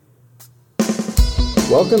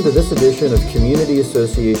Welcome to this edition of Community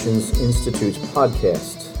Associations Institute's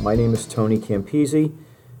podcast. My name is Tony Campisi,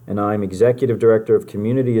 and I'm Executive Director of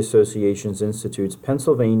Community Associations Institute's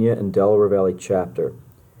Pennsylvania and Delaware Valley chapter.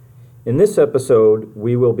 In this episode,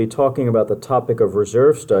 we will be talking about the topic of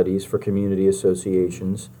reserve studies for community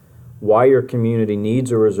associations, why your community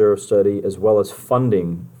needs a reserve study, as well as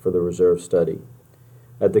funding for the reserve study.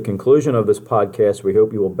 At the conclusion of this podcast, we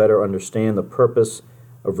hope you will better understand the purpose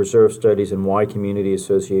of reserve studies and why community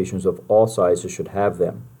associations of all sizes should have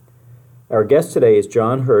them. Our guest today is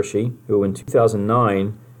John Hershey, who in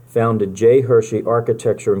 2009 founded J. Hershey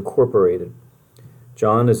Architecture Incorporated.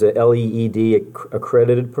 John is a LEED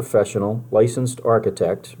accredited professional, licensed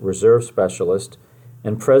architect, reserve specialist,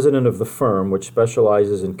 and president of the firm, which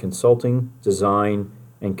specializes in consulting, design,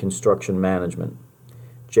 and construction management.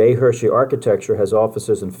 J. Hershey Architecture has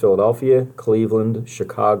offices in Philadelphia, Cleveland,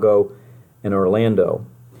 Chicago, and Orlando.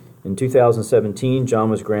 In 2017, John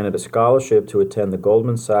was granted a scholarship to attend the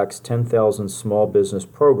Goldman Sachs 10,000 Small Business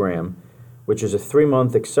Program, which is a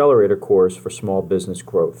 3-month accelerator course for small business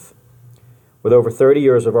growth. With over 30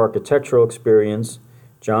 years of architectural experience,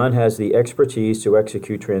 John has the expertise to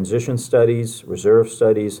execute transition studies, reserve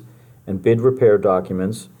studies, and bid repair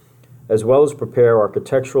documents, as well as prepare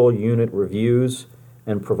architectural unit reviews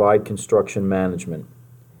and provide construction management.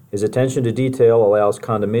 His attention to detail allows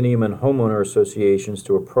condominium and homeowner associations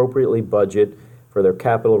to appropriately budget for their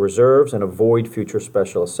capital reserves and avoid future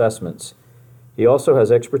special assessments. He also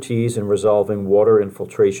has expertise in resolving water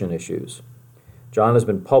infiltration issues. John has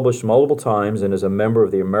been published multiple times and is a member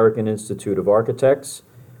of the American Institute of Architects,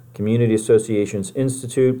 Community Associations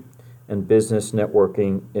Institute, and Business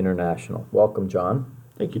Networking International. Welcome, John.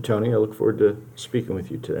 Thank you, Tony. I look forward to speaking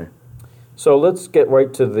with you today. So let's get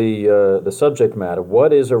right to the subject matter.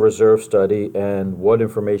 What is a reserve study, and what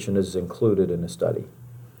information is included in a study?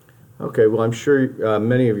 Okay, well, I'm sure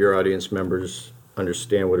many of your audience members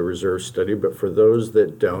understand what a reserve study, but for those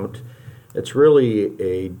that don't, it's really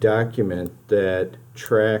a document that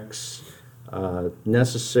tracks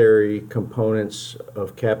necessary components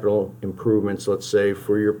of capital improvements, let's say,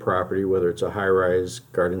 for your property, whether it's a high-rise,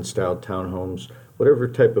 garden-style townhomes, whatever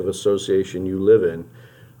type of association you live in.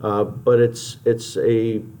 But it's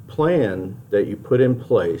a plan that you put in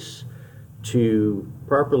place to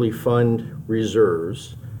properly fund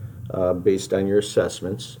reserves based on your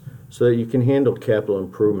assessments so that you can handle capital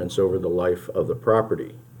improvements over the life of the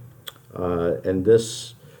property. And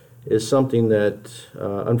this is something that,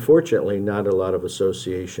 unfortunately, not a lot of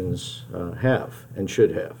associations have and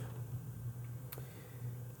should have.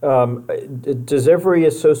 Does every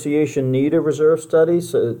association need a reserve study?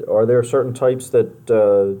 So are there certain types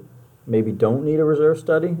that maybe don't need a reserve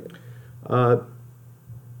study?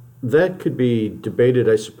 That could be debated,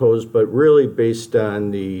 I suppose, but really based on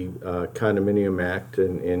the Condominium Act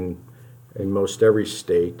in most every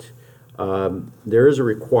state, there is a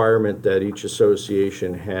requirement that each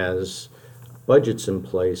association has budgets in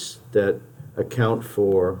place that account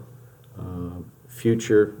for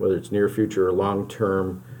future, whether it's near future or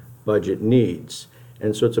long-term budget needs.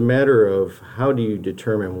 And so it's a matter of how do you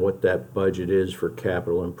determine what that budget is for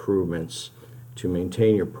capital improvements to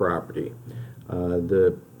maintain your property.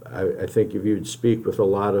 I think if you'd speak with a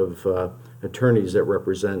lot of attorneys that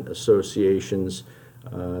represent associations,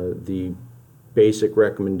 the basic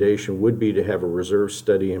recommendation would be to have a reserve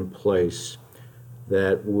study in place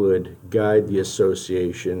that would guide the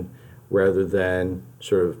association rather than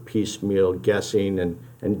sort of piecemeal guessing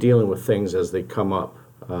and dealing with things as they come up,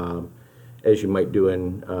 as you might do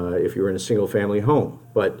if you're in a single-family home.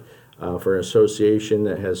 But for an association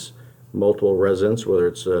that has multiple residents, whether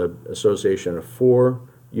it's an association of 4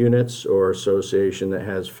 units or association that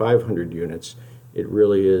has 500 units, it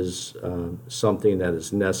really is something that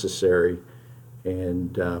is necessary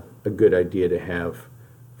and a good idea to have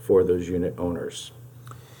for those unit owners.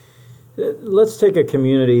 Let's take a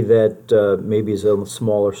community that maybe is on the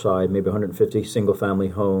smaller side, maybe 150 single-family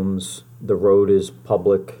homes. The road is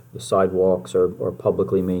public, the sidewalks are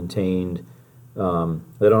publicly maintained. They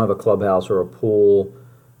don't have a clubhouse or a pool.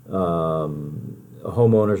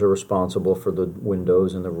 Homeowners are responsible for the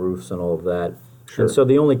windows and the roofs and all of that. Sure. And so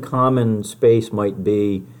the only common space might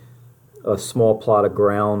be a small plot of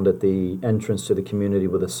ground at the entrance to the community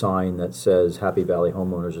with a sign that says Happy Valley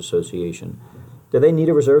Homeowners Association. Do they need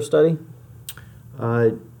a reserve study?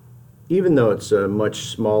 Even though it's a much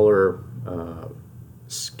smaller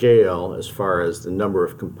scale as far as the number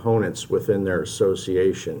of components within their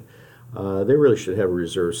association, they really should have a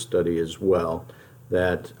reserve study as well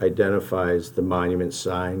that identifies the monument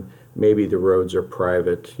sign. Maybe the roads are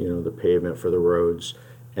private, the pavement for the roads,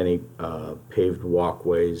 any paved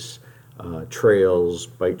walkways, trails,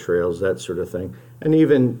 bike trails, that sort of thing, and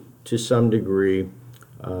even to some degree,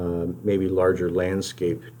 maybe larger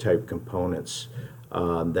landscape type components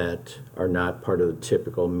that are not part of the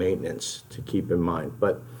typical maintenance to keep in mind.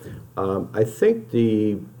 But I think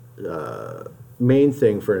the main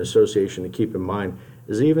thing for an association to keep in mind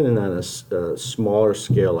is even on a smaller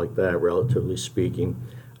scale like that, relatively speaking,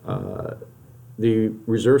 the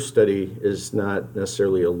reserve study is not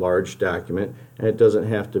necessarily a large document, and it doesn't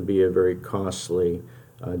have to be a very costly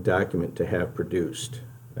document to have produced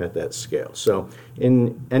at that scale. So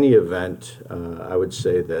in any event, I would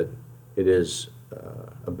say that it is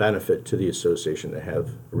a benefit to the association to have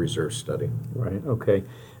a reserve study. Right, okay.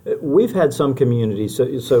 We've had some communities,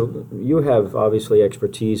 so you have obviously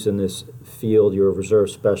expertise in this field. You're a reserve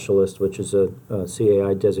specialist, which is a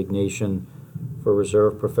CAI designation for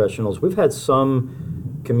reserve professionals. We've had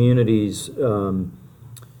some communities,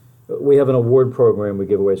 we have an award program we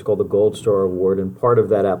give away. It's called the Gold Star Award, and part of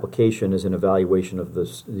that application is an evaluation of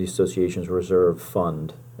the association's reserve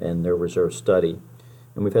fund and their reserve study.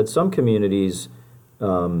 And we've had some communities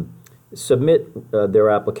submit their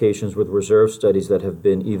applications with reserve studies that have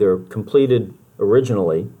been either completed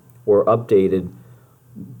originally or updated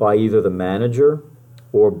by either the manager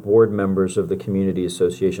or board members of the community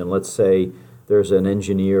association. Let's say there's an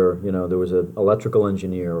engineer, there was an electrical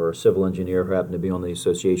engineer or a civil engineer who happened to be on the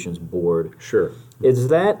association's board. Sure. Is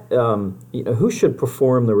that, who should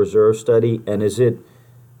perform the reserve study, and is it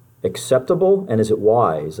acceptable, and is it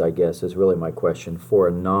wise, I guess, is really my question, for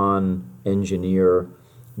a non-engineer,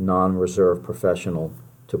 non-reserve professional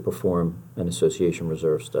to perform an association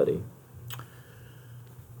reserve study?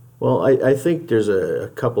 Well, I think there's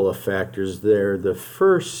a couple of factors there. The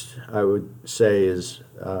first, I would say, is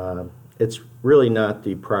it's really not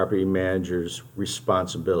the property manager's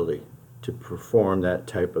responsibility to perform that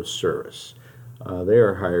type of service. They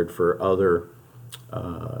are hired for other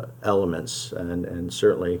elements, and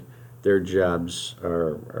certainly their jobs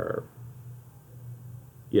are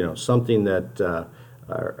something that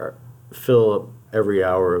fill up every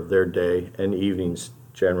hour of their day and evenings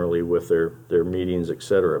generally with their meetings,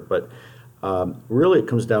 etc. But really it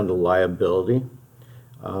comes down to liability.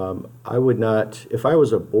 I would not, if I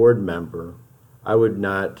was a board member, I would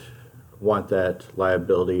not want that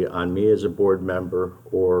liability on me as a board member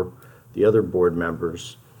or the other board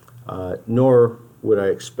members, nor would I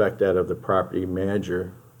expect that of the property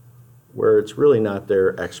manager, where it's really not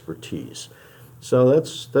their expertise. So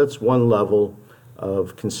that's one level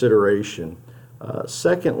of consideration.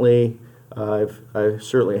 Secondly, I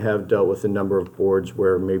certainly have dealt with a number of boards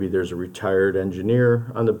where maybe there's a retired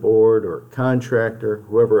engineer on the board or a contractor,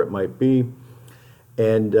 whoever it might be,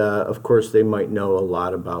 and of course they might know a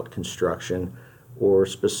lot about construction or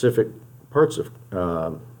specific parts of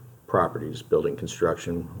properties, building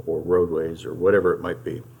construction or roadways or whatever it might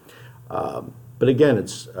be. But again,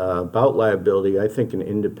 it's about liability. I think an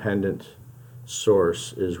independent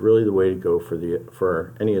source is really the way to go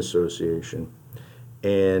for any association.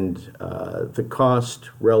 And the cost,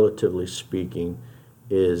 relatively speaking,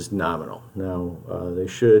 is nominal. Now, they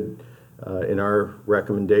should, in our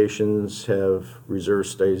recommendations, have reserve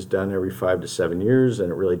studies done every 5 to 7 years,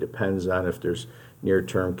 and it really depends on if there's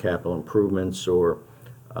near-term capital improvements or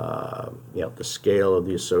the scale of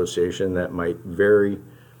the association. That might vary,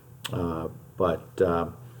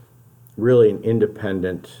 but really an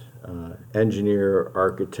independent engineer,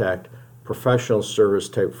 architect, professional service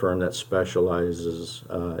type firm that specializes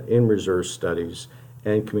in reserve studies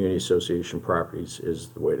and community association properties is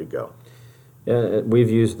the way to go.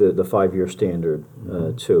 We've used the 5-year standard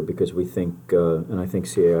too, because we think, and I think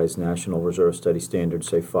CAI's National Reserve Study Standards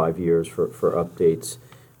say 5 years for updates.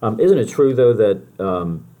 Isn't it true, though,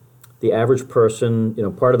 that the average person,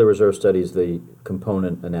 part of the reserve study is the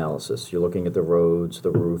component analysis. You're looking at the roads,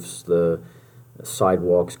 the roofs, the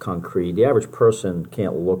sidewalks, concrete. The average person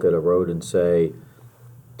can't look at a road and say,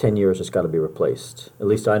 10 years it's got to be replaced. At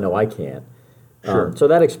least I know I can't. Sure. So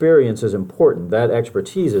that experience is important. That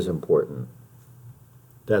expertise is important.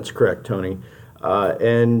 That's correct, Tony.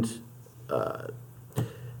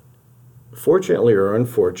 Fortunately or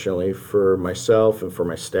unfortunately for myself and for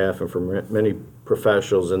my staff and for many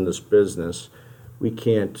professionals in this business, we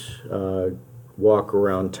can't walk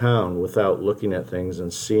around town without looking at things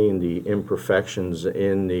and seeing the imperfections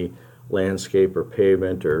in the landscape or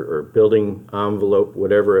pavement or building envelope,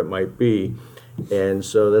 whatever it might be. And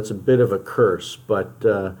so that's a bit of a curse, but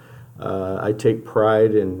I take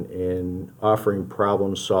pride in offering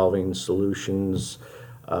problem-solving solutions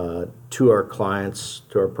to our clients,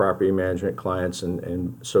 to our property management clients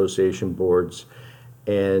and association boards.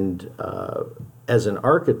 And as an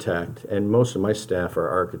architect, and most of my staff are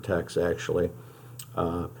architects actually,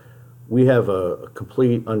 we have a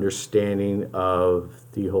complete understanding of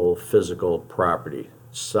the whole physical property,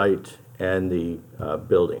 site, and the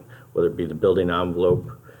building, whether it be the building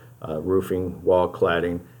envelope, roofing, wall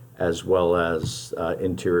cladding, as well as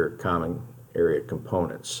interior common area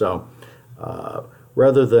components. So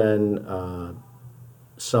rather than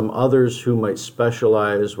some others who might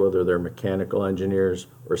specialize, whether they're mechanical engineers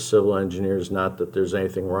or civil engineers, not that there's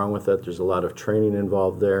anything wrong with that, there's a lot of training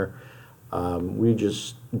involved there. We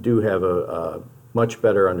just do have a much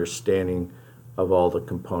better understanding of all the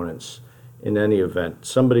components. In any event,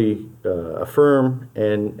 somebody, a firm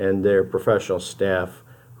and their professional staff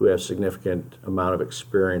who have significant amount of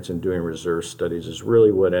experience in doing reserve studies is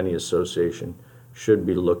really what any association should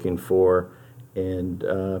be looking for, and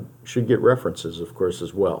should get references, of course,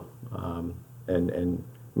 as well, and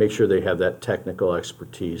make sure they have that technical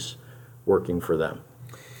expertise working for them.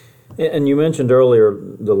 And you mentioned earlier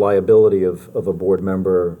the liability of a board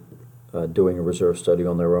member doing a reserve study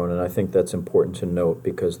on their own, and I think that's important to note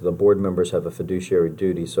because the board members have a fiduciary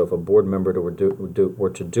duty. So if a board member were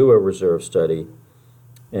to do a reserve study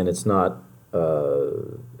and it's not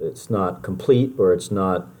complete or it's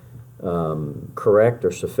not correct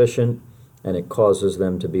or sufficient, and it causes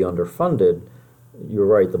them to be underfunded, you're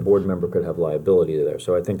right, the board member could have liability there.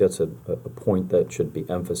 So I think that's a point that should be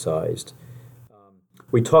emphasized.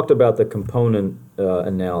 We talked about the component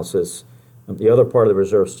analysis. The other part of the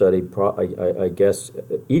reserve study, I guess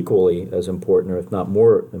equally as important, or if not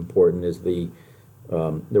more important, is the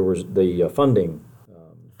funding.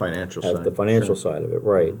 Financial side. The financial side of it,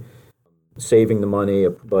 right. Saving the money,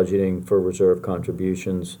 budgeting for reserve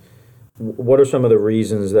contributions. What are some of the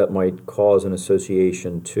reasons that might cause an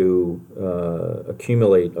association to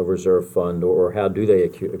accumulate a reserve fund, or how do they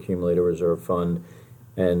accumulate a reserve fund?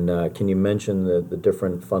 And can you mention the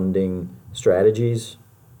different funding strategies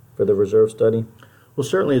for the reserve study? Well,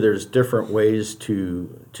 certainly there's different ways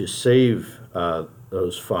to save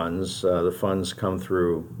those funds. The funds come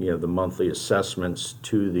through the monthly assessments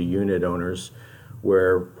to the unit owners,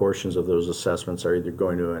 where portions of those assessments are either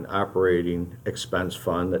going to an operating expense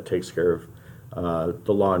fund that takes care of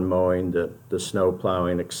the lawn mowing, the snow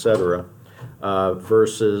plowing, etc.,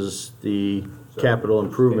 versus the capital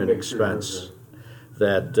improvement expense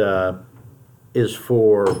that is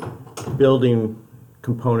for building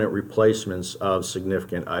component replacements of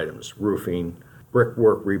significant items: roofing,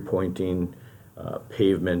 brickwork repointing,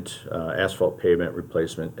 pavement, asphalt pavement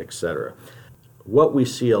replacement, etc. What we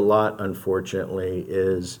see a lot, unfortunately,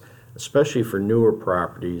 is, especially for newer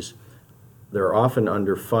properties, they're often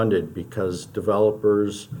underfunded because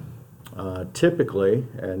developers typically,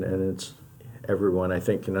 and it's everyone I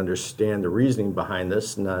think can understand the reasoning behind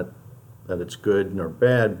this, not that it's good nor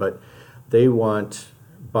bad, but they want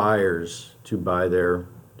buyers to buy their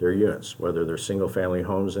units, whether they're single-family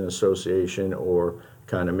homes in association or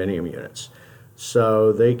condominium units.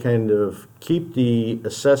 So they kind of keep the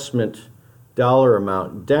assessment dollar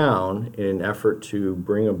amount down in an effort to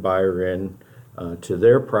bring a buyer in to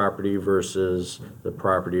their property versus the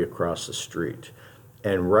property across the street.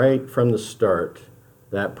 And right from the start,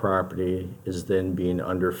 that property is then being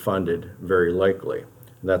underfunded, very likely.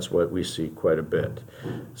 That's what we see quite a bit.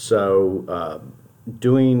 So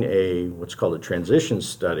doing what's called a transition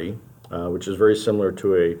study, which is very similar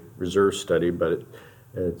to a reserve study, but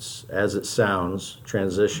it's, as it sounds,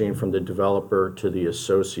 transitioning from the developer to the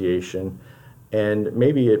association, and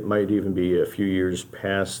maybe it might even be a few years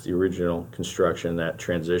past the original construction, that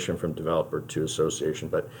transition from developer to association.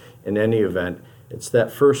 But in any event, it's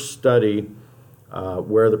that first study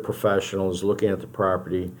where the professional is looking at the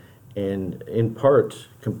property and in part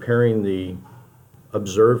comparing the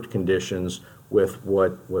observed conditions with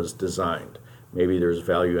what was designed. Maybe there's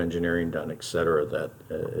value engineering done, et cetera, that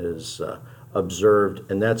is observed,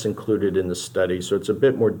 and that's included in the study. So it's a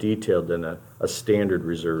bit more detailed than a standard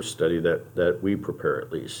reserve study that we prepare,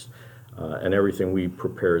 at least. And everything we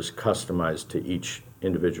prepare is customized to each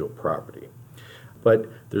individual property. But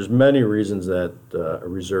there's many reasons that a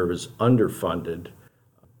reserve is underfunded,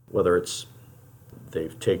 whether it's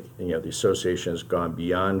they've taken, the association has gone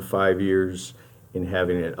beyond 5 years in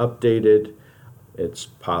having it updated. It's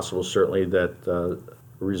possible, certainly, that a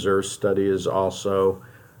reserve study is also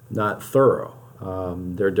not thorough.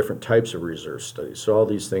 There are different types of reserve studies, so all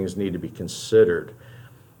these things need to be considered.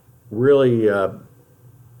 Really, the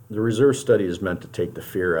reserve study is meant to take the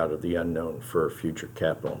fear out of the unknown for future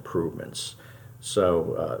capital improvements.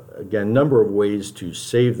 So again, a number of ways to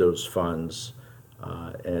save those funds,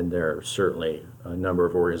 and there are certainly a number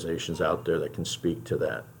of organizations out there that can speak to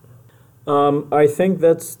that. I think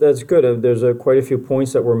that's good. There's quite a few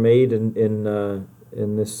points that were made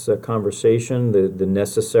in this conversation. The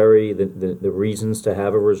necessary, the reasons to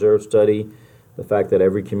have a reserve study, the fact that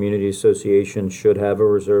every community association should have a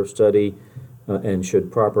reserve study and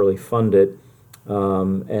should properly fund it.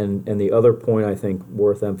 And the other point I think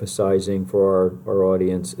worth emphasizing for our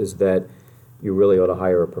audience is that you really ought to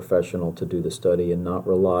hire a professional to do the study and not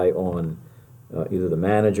rely on either the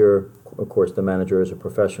manager. Of course, the manager is a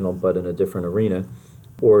professional, but in a different arena,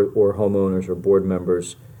 or homeowners or board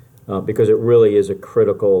members, because it really is a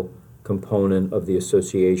critical component of the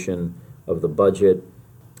association, of the budget,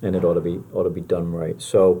 and it ought to be done right.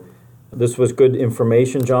 So this was good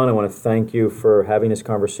information, John. I want to thank you for having this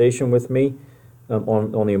conversation with me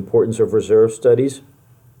on the importance of reserve studies,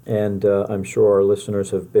 and I'm sure our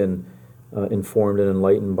listeners have been informed and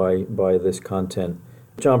enlightened by this content.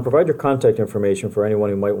 John, provide your contact information for anyone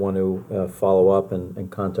who might want to follow up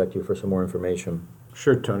and contact you for some more information.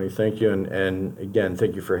 Sure, Tony, thank you. And again,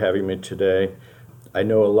 thank you for having me today. I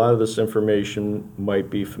know a lot of this information might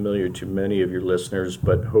be familiar to many of your listeners,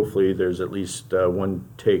 but hopefully there's at least one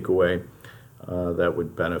takeaway that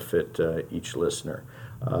would benefit each listener.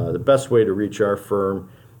 The best way to reach our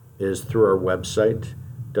firm is through our website,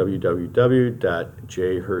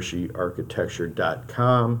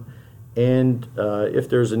 www.jhersheyarchitecture.com. And if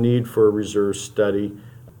there's a need for a reserve study,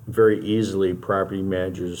 very easily property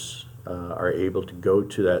managers are able to go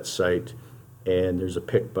to that site, and there's a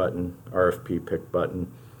pick button, RFP pick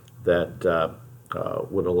button, that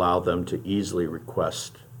would allow them to easily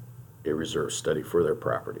request a reserve study for their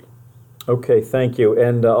property. Okay, thank you.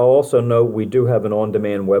 And I'll also note we do have an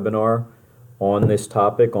on-demand webinar on this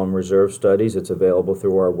topic, on reserve studies. It's available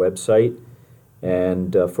through our website.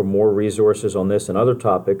 And for more resources on this and other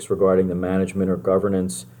topics regarding the management or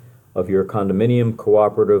governance of your condominium,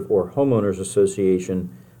 cooperative, or homeowners association,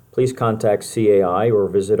 please contact CAI or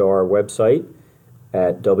visit our website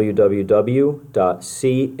at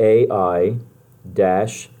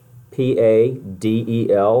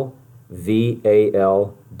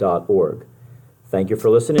www.cai-padelval.org. Thank you for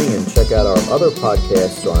listening, and check out our other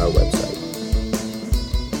podcasts on our website.